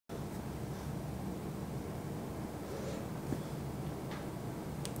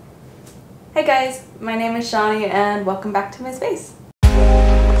Hey guys, my name is Sharni and welcome back to my space.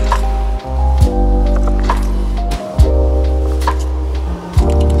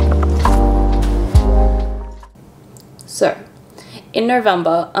 So, in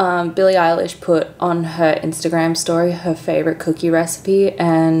November, Billie Eilish put on her Instagram story her favorite cookie recipe,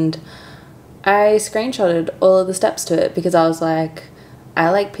 and I screenshotted all of the steps to it because I was like, I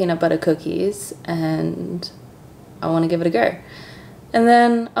like peanut butter cookies and I want to give it a go. And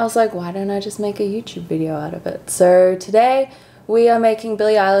then I was like, why don't I just make a YouTube video out of it? So today we are making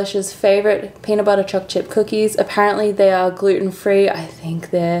Billie Eilish's favorite peanut butter chocolate chip cookies. Apparently they are gluten-free. I think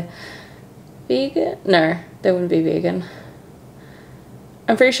they're vegan. No, they wouldn't be vegan.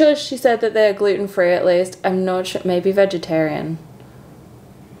 I'm pretty sure she said that they're gluten-free at least. I'm not sure, maybe vegetarian.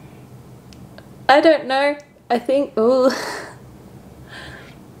 I don't know. I think, ooh.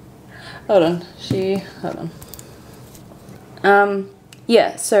 Hold on.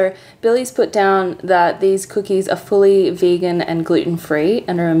 Yeah, so Billie's put down that these cookies are fully vegan and gluten-free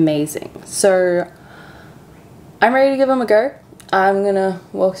and are amazing. So I'm ready to give them a go. I'm gonna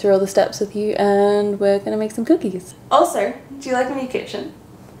walk through all the steps with you and we're gonna make some cookies. Also, do you like my new kitchen?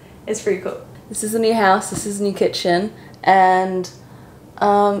 It's pretty cool. This is a new house, this is a new kitchen, and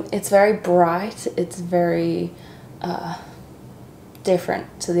it's very bright. It's very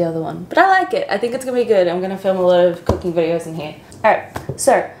different to the other one, but I like it. I think it's gonna be good. I'm gonna film a lot of cooking videos in here. Alright,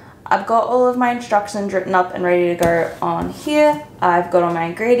 so I've got all of my instructions written up and ready to go on here. I've got all my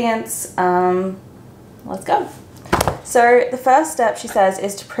ingredients. Let's go. So the first step, she says,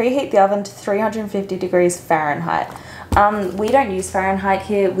 is to preheat the oven to 350 degrees Fahrenheit. We don't use Fahrenheit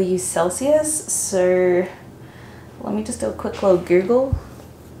here, we use Celsius. So let me just do a quick little Google.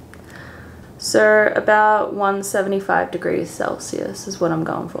 So about 175 degrees Celsius is what I'm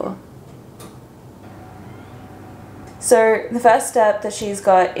going for. So the first step that she's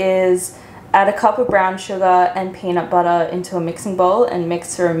got is add a cup of brown sugar and peanut butter into a mixing bowl and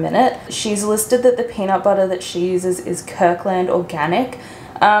mix for a minute. She's listed that the peanut butter that she uses is Kirkland organic.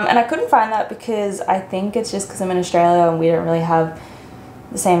 And I couldn't find that because I think it's just because I'm in Australia and we don't really have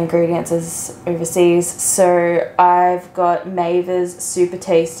the same ingredients as overseas. So I've got Maver's super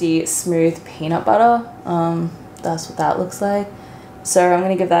tasty smooth peanut butter. That's what that looks like. So I'm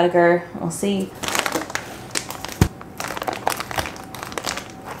gonna give that a go. We'll see.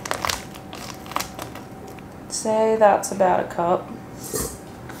 Say that's about a cup.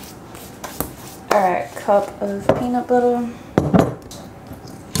 Alright, cup of peanut butter.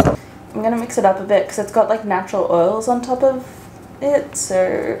 I'm gonna mix it up a bit because it's got like natural oils on top of it,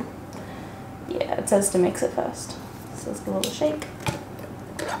 so yeah, it says to mix it first. So let's give a little shake.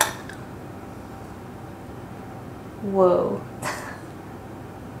 Whoa.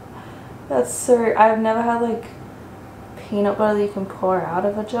 That's so, I've never had like peanut butter that you can pour out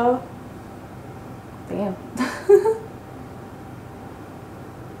of a jar. Damn.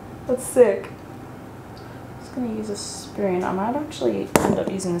 That's sick. I'm just gonna use a spoon. I might actually end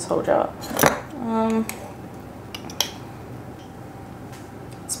up using this whole jar.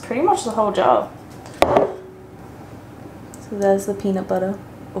 It's pretty much the whole jar. So there's the peanut butter.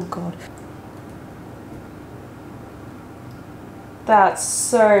 Oh god. That's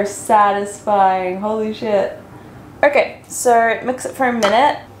so satisfying. Holy shit. Okay, so mix it for a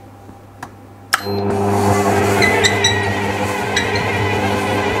minute.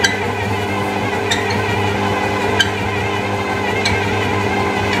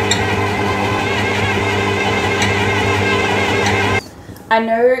 I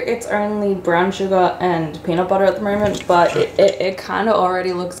know it's only brown sugar and peanut butter at the moment, but it kind of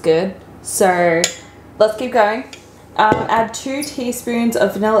already looks good. So let's keep going. Add 2 teaspoons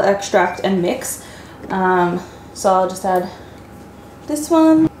of vanilla extract and mix. So I'll just add this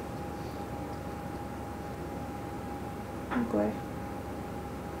one. Oh boy.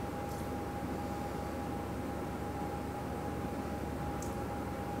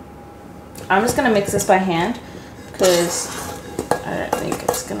 I'm just gonna mix this by hand because I don't think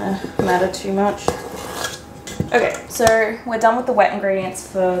it's gonna matter too much. Okay, so we're done with the wet ingredients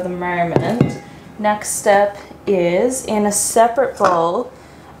for the moment. Next step is, in a separate bowl,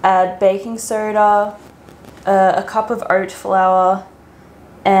 add baking soda, a cup of oat flour,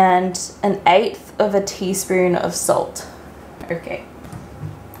 and 1/8 of a teaspoon of salt. Okay,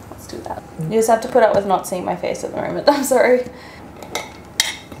 let's do that. You just have to put up with not seeing my face at the moment, I'm sorry.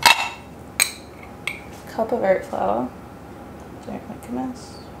 Cup of oat flour. Don't make a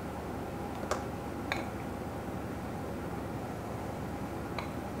mess.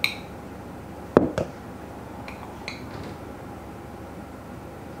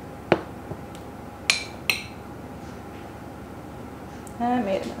 I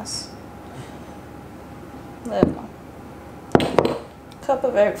made a mess. There we go. Cup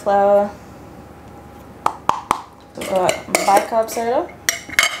of oat flour. We've got bicarb soda.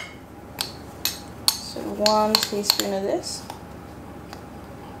 So 1 teaspoon of this.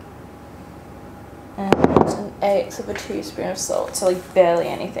 And 1/8 of a teaspoon of salt, so like barely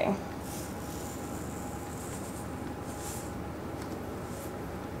anything.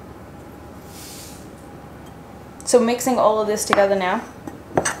 So mixing all of this together now.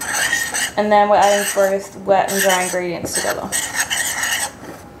 And then we're adding both wet and dry ingredients together.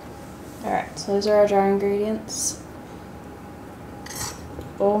 Alright, so those are our dry ingredients.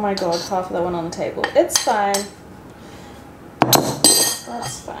 Oh my god, half of that went on the table. It's fine.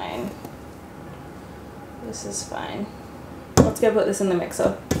 That's fine. This is fine. Let's go put this in the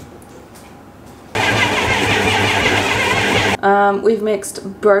mixer. We've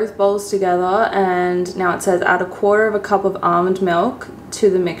mixed both bowls together and now it says add 1/4 cup of almond milk to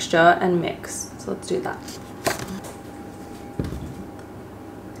the mixture and mix. So let's do that.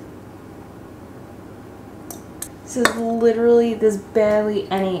 This is literally, there's barely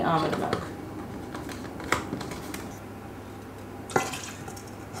any almond milk.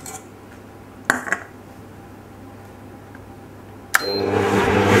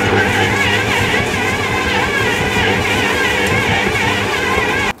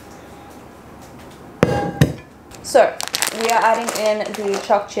 So we are adding in the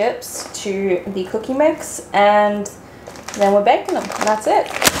choc chips to the cookie mix and then we're baking them and that's it.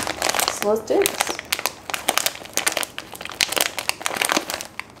 So let's do this.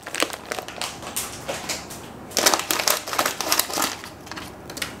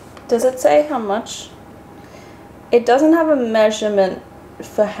 Does it say how much? It doesn't have a measurement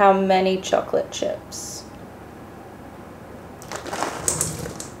for how many chocolate chips.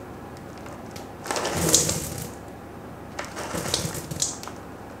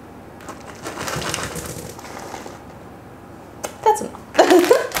 That's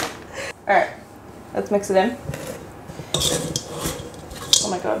enough. Alright, let's mix it in. Oh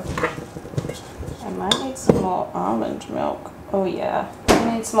my god. I might need some more almond milk. Oh yeah.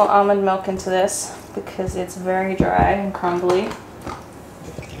 I need some more almond milk into this because it's very dry and crumbly.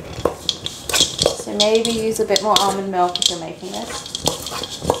 So maybe use a bit more almond milk if you're making this.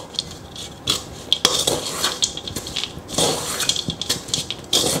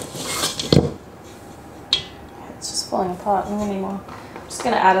 It's just falling apart. I don't need more. I'm just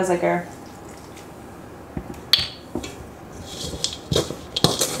going to add as I go.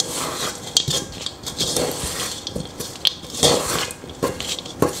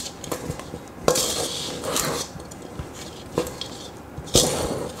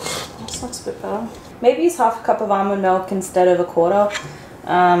 Looks a bit better. Maybe use 1/2 cup of almond milk instead of 1/4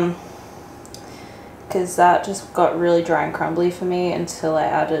 because that just got really dry and crumbly for me until I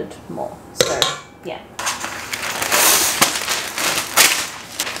added more. So yeah.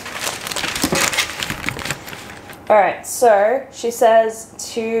 Alright, so she says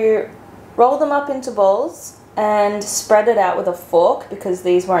to roll them up into balls and spread it out with a fork because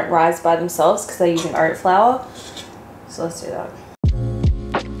these won't rise by themselves because they're using oat flour. So let's do that.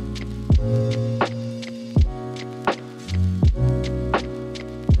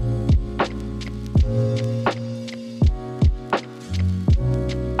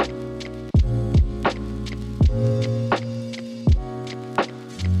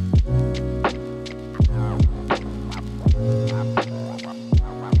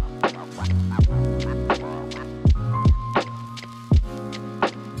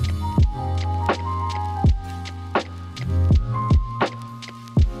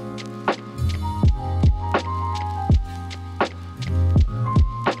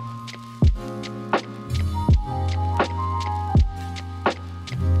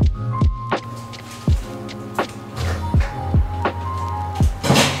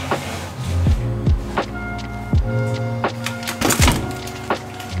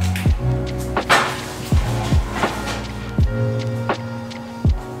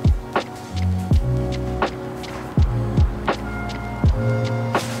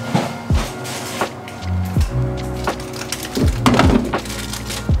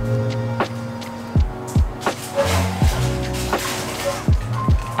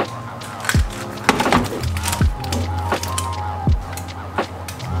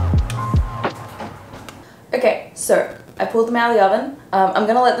 Okay, so I pulled them out of the oven. I'm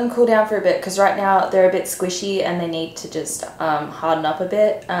going to let them cool down for a bit because right now they're a bit squishy and they need to just harden up a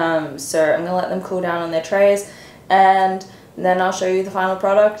bit. So I'm going to let them cool down on their trays and then I'll show you the final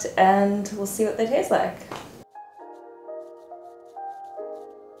product and we'll see what they taste like.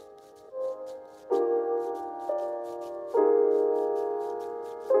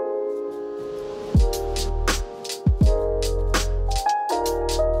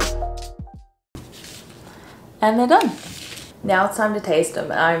 and they're done. Now it's time to taste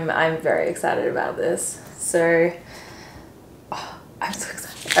them. I'm very excited about this. So, oh, I'm so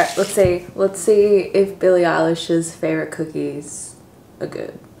excited. All right, let's see if Billie Eilish's favorite cookies are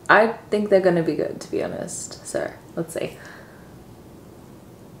good. I think they're gonna be good, to be honest. So let's see.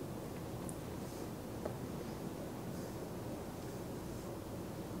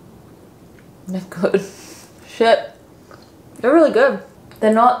 They're good. Shit. They're really good.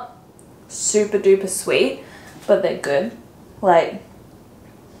 They're not super duper sweet, but they're good. Like,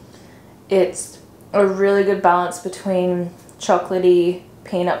 it's a really good balance between chocolatey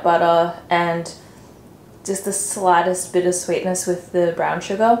peanut butter and just the slightest bit of sweetness with the brown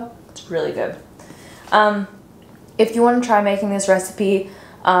sugar. It's really good. If you want to try making this recipe,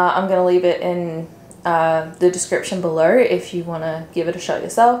 I'm going to leave it in the description below if you want to give it a shot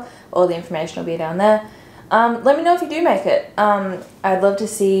yourself. All the information will be down there. Let me know if you do make it. I'd love to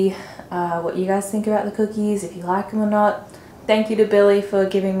see what you guys think about the cookies, if you like them or not. Thank you to Billie for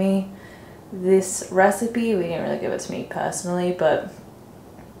giving me this recipe. We didn't really give it to me personally, but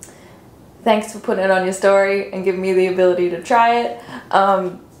thanks for putting it on your story and giving me the ability to try it.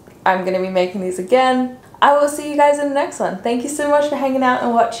 I'm going to be making these again. I will see you guys in the next one. Thank you so much for hanging out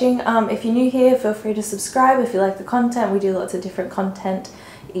and watching. If you're new here, feel free to subscribe if you like the content. We do lots of different content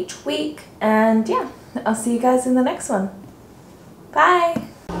each week. And yeah, I'll see you guys in the next one. Bye!